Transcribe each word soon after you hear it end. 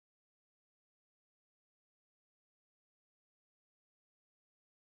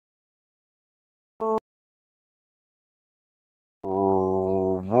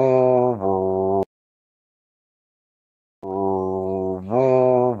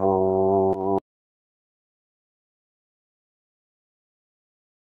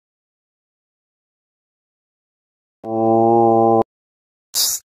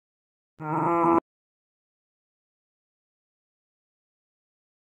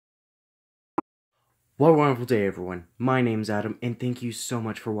What a wonderful day, everyone. My name's Adam, and thank you so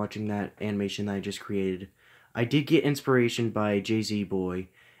much for watching that animation that I just created. I did get inspiration by JzBoy,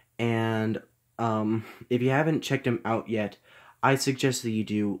 and if you haven't checked him out yet, I suggest that you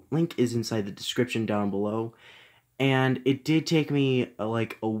do. Link is inside the description down below. And it did take me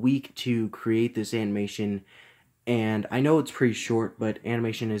like a week to create this animation, and I know it's pretty short, but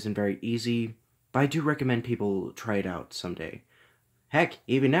animation isn't very easy, but I do recommend people try it out someday. Heck,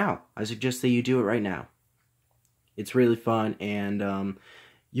 even now, I suggest that you do it right now. It's really fun, and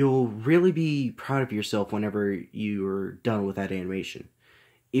you'll really be proud of yourself whenever you're done with that animation.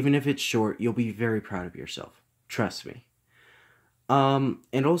 Even if it's short, you'll be very proud of yourself. Trust me.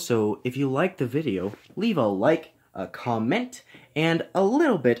 And also, if you like the video, leave a like, a comment, and a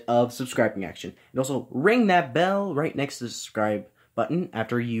little bit of subscribing action. And also, ring that bell right next to the subscribe button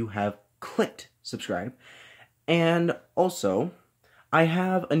after you have clicked subscribe. And also, I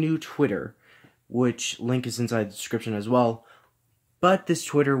have a new Twitter, which link is inside the description as well. But this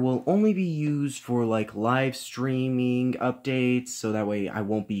Twitter will only be used for like live streaming updates, so that way I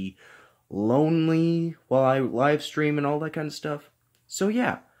won't be lonely while I live stream and all that kind of stuff. So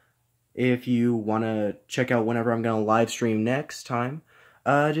yeah, if you want to check out whenever I'm going to live stream next time,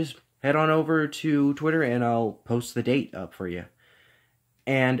 just head on over to Twitter and I'll post the date up for you.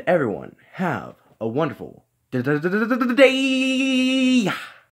 And everyone, have a wonderful day!